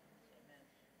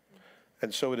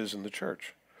 And so it is in the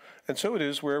church. And so it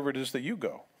is wherever it is that you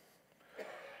go.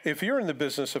 If you're in the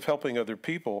business of helping other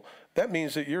people, that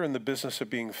means that you're in the business of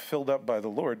being filled up by the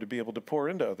Lord to be able to pour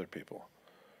into other people.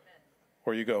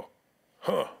 Or you go,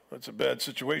 that's a bad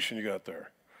situation you got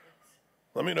there.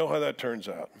 Let me know how that turns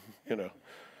out, you know.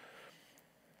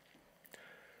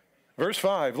 Verse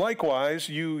 5, likewise,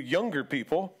 you younger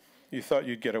people, you thought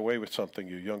you'd get away with something,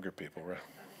 you younger people, right?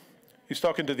 He's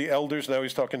talking to the elders, now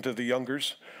he's talking to the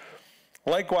youngers.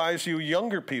 Likewise, you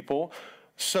younger people,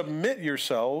 submit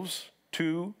yourselves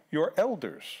to your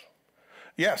elders.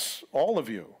 Yes, all of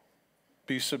you,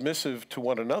 be submissive to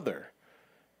one another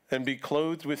and be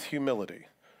clothed with humility.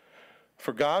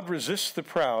 For God resists the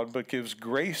proud, but gives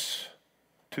grace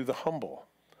to the humble.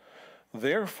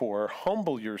 Therefore,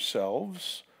 humble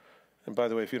yourselves. And by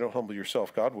the way, if you don't humble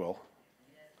yourself, God will.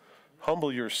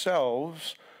 Humble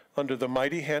yourselves under the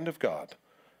mighty hand of God,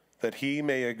 that he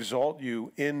may exalt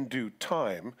you in due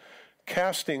time,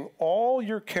 casting all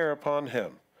your care upon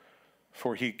him,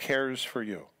 for he cares for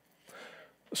you.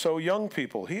 So young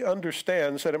people, he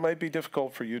understands that it might be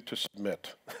difficult for you to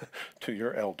submit to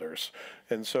your elders.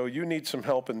 And so you need some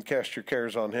help and cast your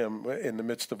cares on him in the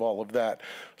midst of all of that.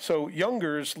 So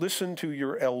youngers, listen to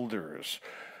your elders.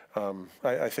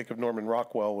 I think of Norman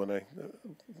Rockwell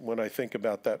when I think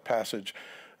about that passage.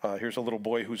 Here's a little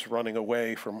boy who's running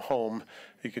away from home.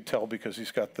 You could tell because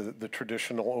he's got the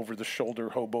traditional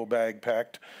over-the-shoulder hobo bag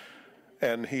packed.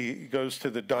 And he goes to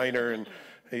the diner, and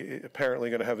he apparently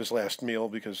going to have his last meal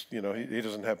because, you know, he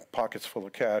doesn't have pockets full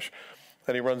of cash.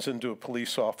 And he runs into a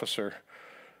police officer,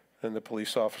 and the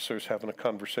police officer's having a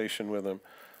conversation with him.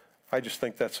 I just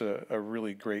think that's a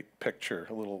really great picture,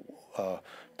 a little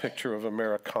picture of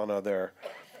Americana there.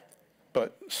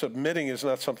 But submitting is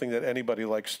not something that anybody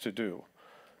likes to do,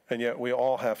 and yet we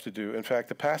all have to do. In fact,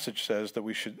 the passage says that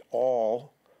we should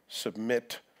all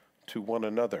submit to one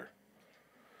another.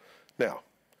 Now,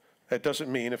 that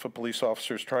doesn't mean if a police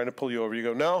officer is trying to pull you over, you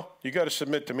go, no, you got to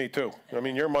submit to me too. I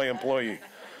mean, you're my employee.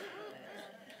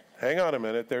 Hang on a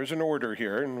minute, there's an order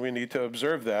here, and we need to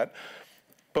observe that.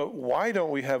 But why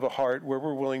don't we have a heart where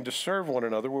we're willing to serve one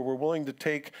another, where we're willing to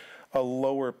take a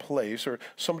lower place, or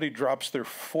somebody drops their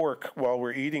fork while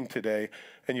we're eating today,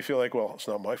 and you feel like, well, it's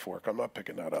not my fork, I'm not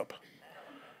picking that up.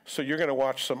 So you're going to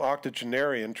watch some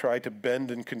octogenarian try to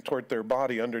bend and contort their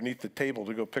body underneath the table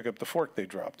to go pick up the fork they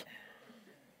dropped.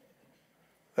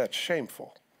 That's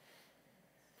shameful.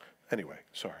 Anyway,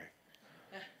 sorry.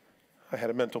 I had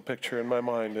a mental picture in my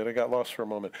mind and I got lost for a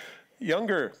moment.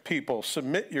 Younger people,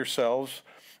 submit yourselves.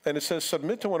 And it says,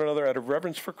 submit to one another out of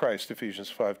reverence for Christ,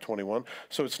 Ephesians 5:21.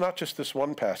 So it's not just this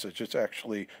one passage, it's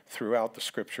actually throughout the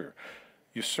scripture.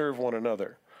 You serve one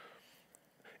another.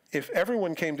 If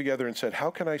everyone came together and said, how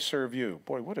can I serve you?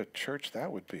 Boy, what a church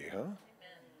that would be, huh? Amen.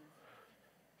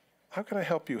 How can I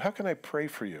help you? How can I pray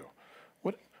for you?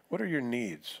 What are your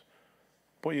needs?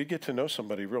 Boy, you'd get to know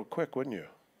somebody real quick, wouldn't you?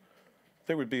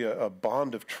 There would be a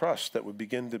bond of trust that would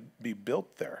begin to be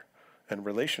built there. And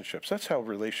relationships. That's how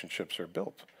relationships are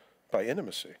built, by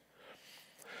intimacy.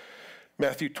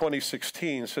 Matthew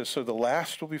 20:16 says, so the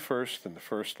last will be first and the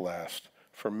first last.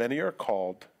 For many are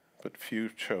called, but few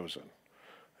chosen.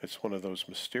 It's one of those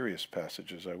mysterious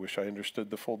passages I wish I understood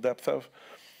the full depth of.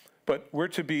 But we're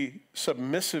to be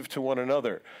submissive to one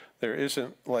another. There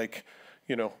isn't like,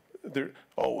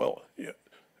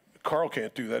 Carl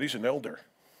can't do that. He's an elder.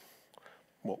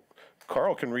 Well,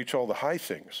 Carl can reach all the high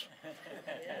things.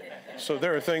 So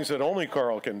there are things that only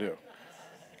Carl can do.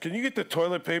 Can you get the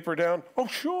toilet paper down? Oh,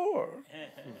 sure.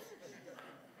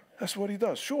 That's what he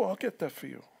does. Sure, I'll get that for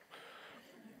you.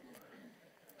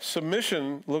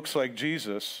 Submission looks like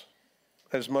Jesus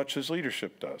as much as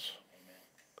leadership does.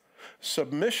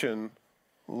 Submission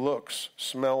looks,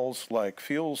 smells like,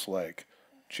 feels like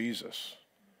Jesus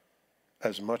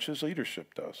as much as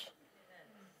leadership does.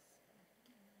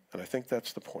 And I think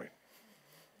that's the point.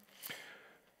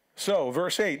 So,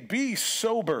 verse 8, be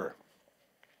sober.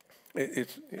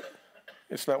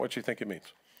 It's not what you think it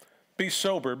means. Be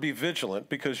sober, be vigilant,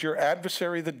 because your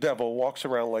adversary, the devil, walks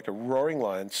around like a roaring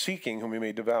lion, seeking whom he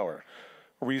may devour.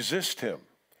 Resist him,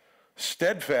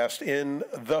 steadfast in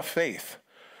the faith,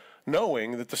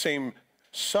 knowing that the same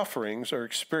sufferings are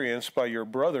experienced by your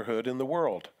brotherhood in the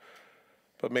world.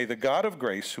 But may the God of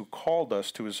grace, who called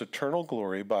us to his eternal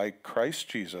glory by Christ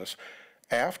Jesus,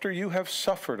 after you have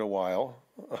suffered a while,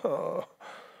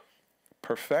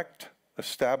 perfect,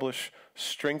 establish,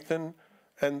 strengthen,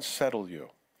 and settle you.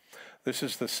 This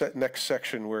is the next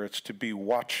section where it's to be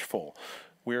watchful.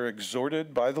 We're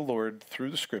exhorted by the Lord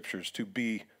through the scriptures to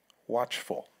be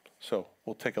watchful. So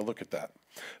we'll take a look at that.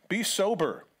 Be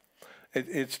sober.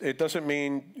 It doesn't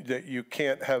mean that you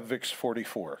can't have Vicks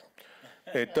 44.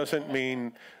 It doesn't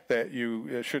mean that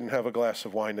you shouldn't have a glass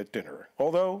of wine at dinner,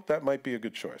 although that might be a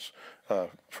good choice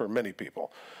for many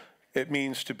people. It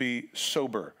means to be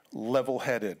sober,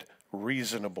 level-headed,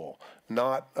 reasonable,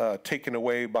 not taken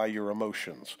away by your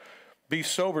emotions. Be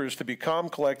sober is to be calm,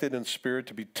 collected in spirit,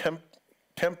 to be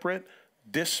temperate,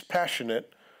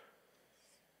 dispassionate,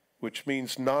 which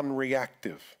means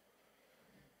non-reactive.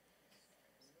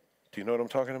 Do you know what I'm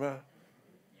talking about?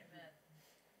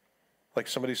 Like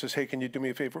somebody says, hey, can you do me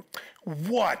a favor?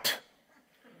 What?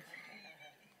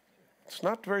 It's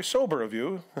not very sober of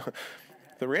you.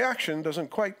 The reaction doesn't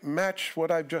quite match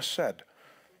what I've just said.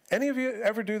 Any of you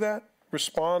ever do that?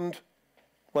 Respond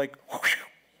like, whoosh.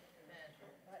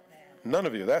 None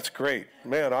of you. That's great.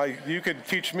 Man, you could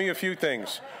teach me a few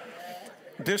things.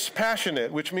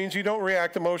 Dispassionate, which means you don't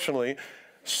react emotionally.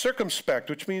 Circumspect,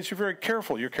 which means you're very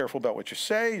careful. You're careful about what you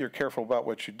say. You're careful about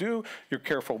what you do. You're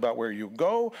careful about where you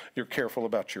go. You're careful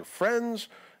about your friends.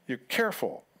 You're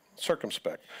careful.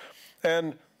 Circumspect.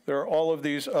 And there are all of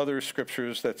these other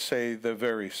scriptures that say the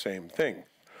very same thing.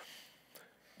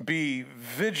 Be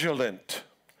vigilant.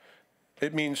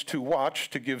 It means to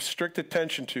watch, to give strict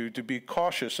attention to be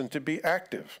cautious, and to be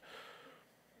active.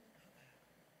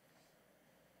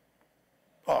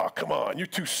 Oh, come on, you're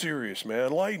too serious,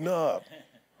 man. Lighten up.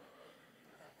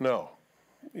 No,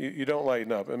 you don't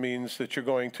lighten up. It means that you're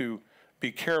going to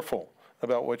be careful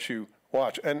about what you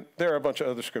watch. And there are a bunch of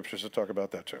other scriptures that talk about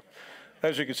that too.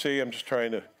 As you can see, I'm just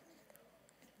trying to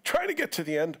get to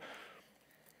the end.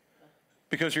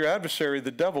 Because your adversary, the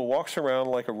devil, walks around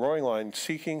like a roaring lion,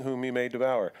 seeking whom he may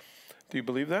devour. Do you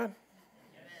believe that?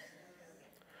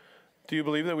 Do you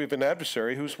believe that we have an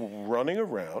adversary who's running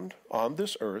around on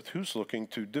this earth who's looking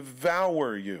to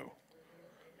devour you?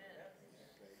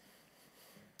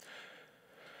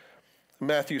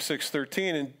 Matthew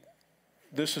 6:13, and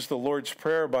this is the Lord's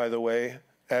Prayer, by the way,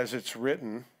 as it's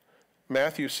written.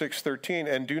 Matthew 6:13,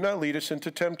 and do not lead us into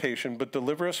temptation, but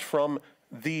deliver us from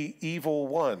the evil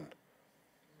one.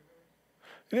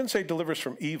 He didn't say deliver us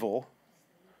from evil.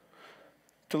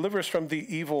 Deliver us from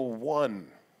the evil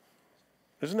one.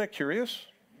 Isn't that curious?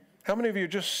 How many of you are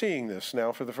just seeing this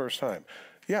now for the first time?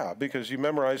 Yeah, because you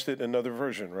memorized it in another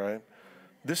version, right?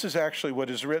 This is actually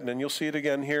what is written, and you'll see it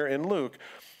again here in Luke.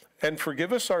 And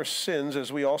forgive us our sins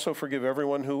as we also forgive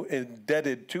everyone who is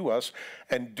indebted to us.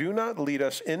 And do not lead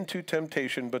us into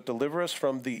temptation, but deliver us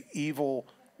from the evil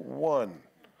one.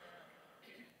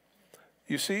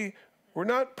 You see, we're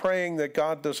not praying that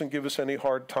God doesn't give us any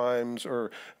hard times,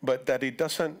 but that he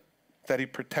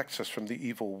protects us from the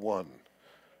evil one.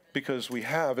 Because we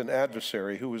have an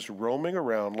adversary who is roaming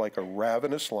around like a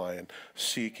ravenous lion,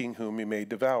 seeking whom he may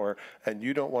devour, and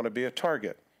you don't want to be a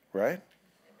target, right?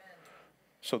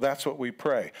 So that's what we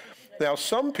pray. Now,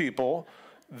 some people,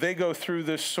 they go through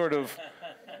this sort of,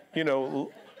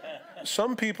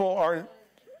 some people aren't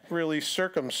really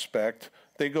circumspect.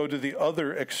 They go to the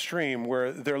other extreme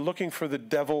where they're looking for the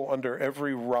devil under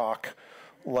every rock,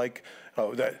 like,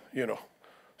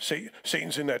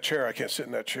 Satan's in that chair, I can't sit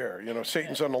in that chair.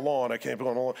 Satan's on the lawn, I can't be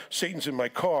on the lawn. Satan's in my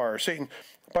car.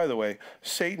 By the way,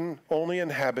 Satan only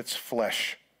inhabits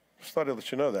flesh. Just thought I'd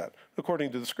let you know that,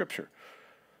 according to the scripture.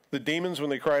 The demons, when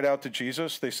they cried out to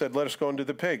Jesus, they said, let us go into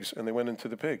the pigs, and they went into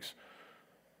the pigs.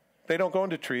 They don't go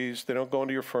into trees. They don't go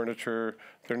into your furniture.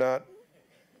 They're not.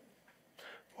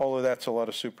 All of that's a lot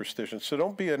of superstition. So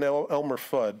don't be an Elmer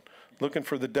Fudd looking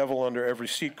for the devil under every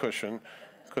seat cushion,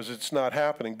 because it's not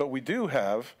happening. But we do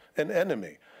have an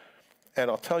enemy.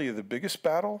 And I'll tell you, the biggest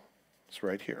battle is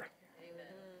right here. Amen.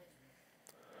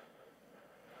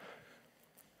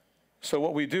 So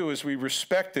what we do is we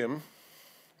respect him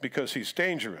because he's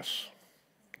dangerous.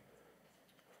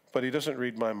 But he doesn't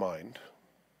read my mind.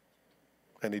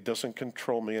 And he doesn't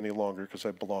control me any longer because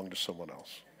I belong to someone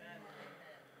else. Amen.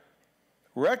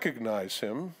 Recognize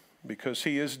him because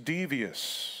he is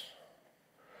devious.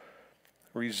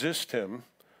 Resist him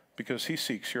because he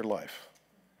seeks your life.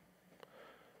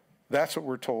 That's what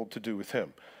we're told to do with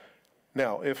him.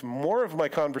 Now, if more of my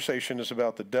conversation is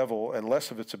about the devil and less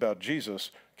of it's about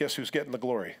Jesus, guess who's getting the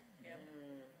glory?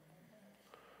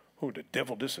 Oh, the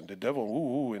devil this and the devil,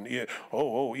 ooh, and yeah,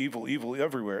 evil, evil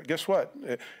everywhere. Guess what?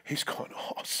 He's going,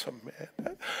 awesome,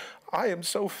 man. I am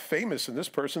so famous in this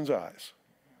person's eyes.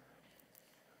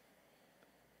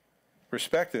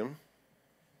 Respect him.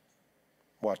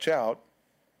 Watch out.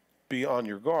 Be on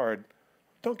your guard.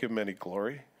 Don't give him any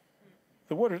glory.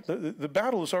 The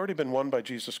battle has already been won by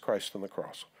Jesus Christ on the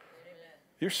cross.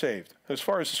 You're saved. As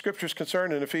far as the scripture is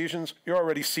concerned in Ephesians, you're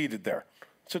already seated there.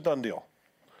 It's a done deal.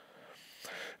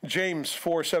 James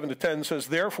 4:7-10 says,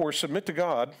 therefore submit to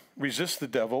God, resist the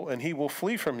devil, and he will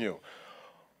flee from you.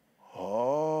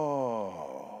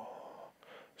 Oh.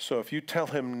 So if you tell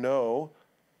him no,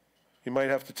 you might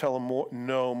have to tell him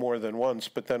no more than once,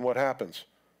 but then what happens?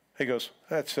 He goes,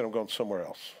 that's it, I'm going somewhere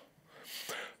else.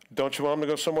 Don't you want him to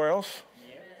go somewhere else?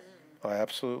 Yes. I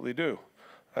absolutely do.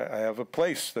 I have a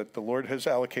place that the Lord has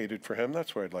allocated for him.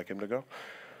 That's where I'd like him to go.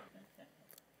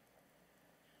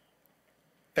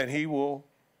 And he will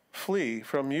flee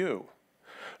from you.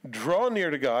 Draw near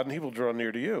to God, and he will draw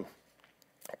near to you.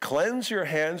 Cleanse your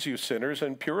hands, you sinners,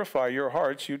 and purify your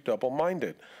hearts, you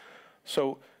double-minded.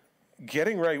 So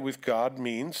getting right with God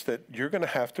means that you're going to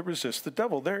have to resist the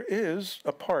devil. There is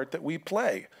a part that we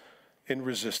play in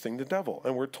resisting the devil,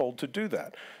 and we're told to do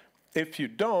that. If you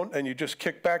don't, and you just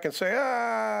kick back and say,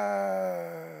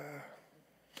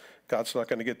 God's not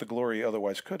going to get the glory he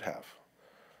otherwise could have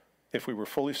if we were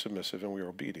fully submissive and we were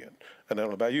obedient. And I don't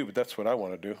know about you, but that's what I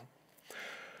want to do.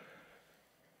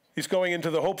 He's going into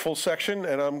the hopeful section,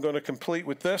 and I'm going to complete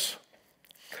with this.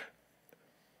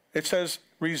 It says,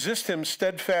 resist him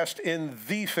steadfast in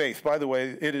the faith. By the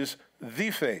way, it is the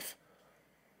faith.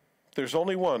 There's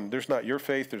only one. There's not your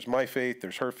faith. There's my faith.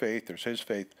 There's her faith. There's his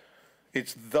faith.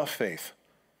 It's the faith,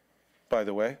 by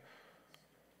the way.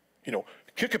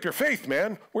 Kick up your faith,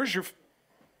 man. Where's your...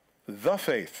 The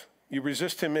faith. You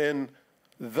resist him in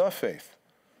the faith.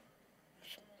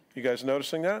 You guys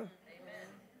noticing that? Amen.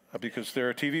 Because there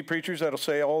are TV preachers that'll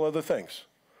say all other things.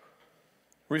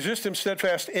 Resist him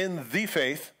steadfast in the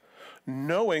faith,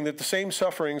 knowing that the same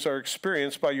sufferings are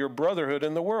experienced by your brotherhood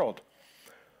in the world.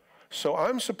 So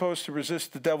I'm supposed to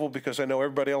resist the devil because I know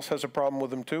everybody else has a problem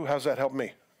with him too? How's that help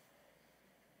me?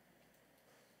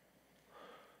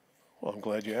 Well, I'm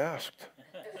glad you asked.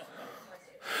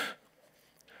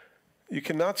 You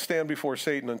cannot stand before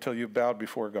Satan until you've bowed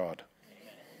before God.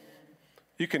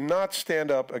 You cannot stand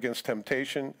up against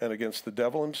temptation and against the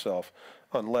devil himself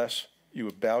unless you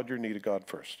have bowed your knee to God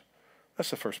first. That's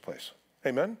the first place.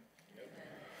 Amen?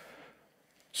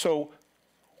 So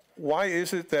why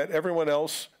is it that everyone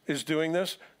else is doing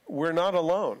this? We're not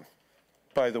alone,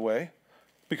 by the way,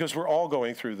 because we're all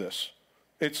going through this.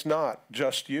 It's not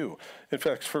just you. In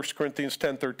fact, 1 Corinthians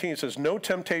 10:13 says, no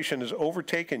temptation has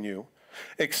overtaken you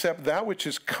except that which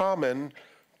is common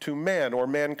to man or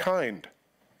mankind.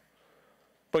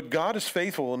 But God is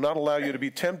faithful and will not allow you to be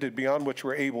tempted beyond what you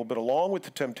are able, but along with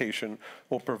the temptation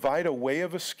will provide a way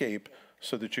of escape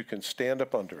so that you can stand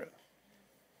up under it.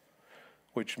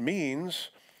 Which means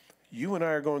you and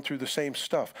I are going through the same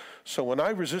stuff. So when I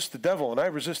resist the devil,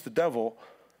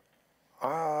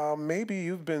 maybe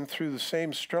you've been through the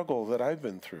same struggle that I've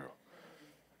been through.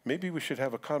 Maybe we should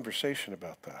have a conversation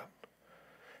about that.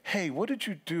 Hey, what did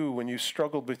you do when you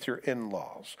struggled with your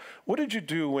in-laws? What did you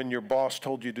do when your boss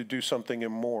told you to do something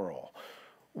immoral?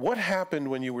 What happened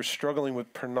when you were struggling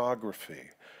with pornography?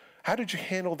 How did you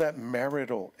handle that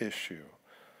marital issue?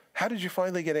 How did you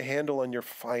finally get a handle on your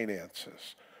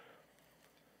finances?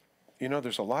 You know,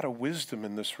 there's a lot of wisdom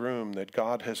in this room that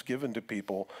God has given to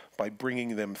people by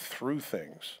bringing them through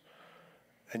things.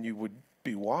 And you would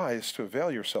be wise to avail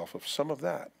yourself of some of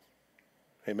that.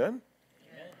 Amen?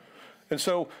 And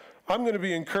so I'm going to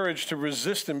be encouraged to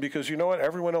resist him because you know what?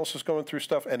 Everyone else is going through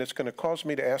stuff, and it's going to cause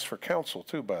me to ask for counsel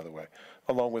too, by the way,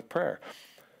 along with prayer.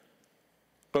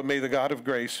 But may the God of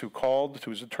grace, who called to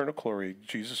his eternal glory,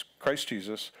 Christ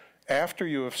Jesus, after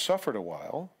you have suffered a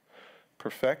while,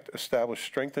 perfect, establish,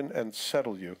 strengthen, and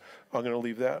settle you. I'm going to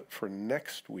leave that for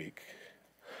next week.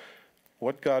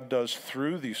 What God does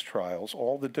through these trials,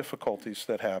 all the difficulties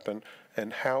that happen,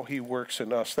 and how he works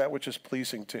in us, that which is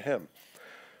pleasing to him.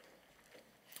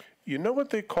 You know what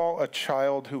they call a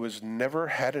child who has never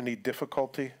had any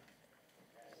difficulty?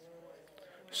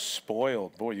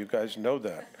 Spoiled. Boy, you guys know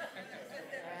that.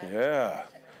 Yeah.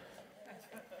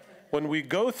 When we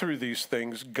go through these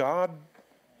things, God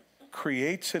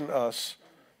creates in us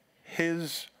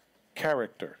his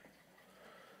character.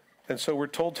 And so we're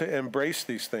told to embrace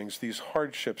these things, these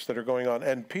hardships that are going on.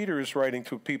 And Peter is writing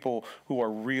to people who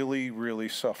are really, really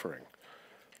suffering.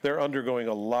 They're undergoing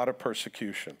a lot of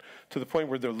persecution to the point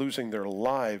where they're losing their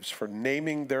lives for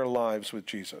naming their lives with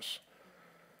Jesus.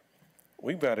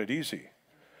 We've got it easy.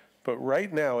 But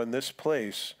right now in this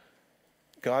place,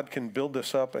 God can build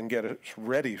us up and get us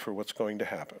ready for what's going to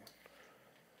happen.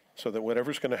 So that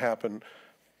whatever's going to happen,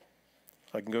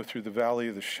 I can go through the valley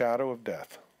of the shadow of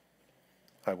death.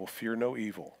 I will fear no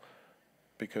evil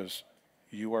because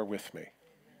you are with me.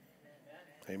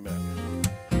 Amen.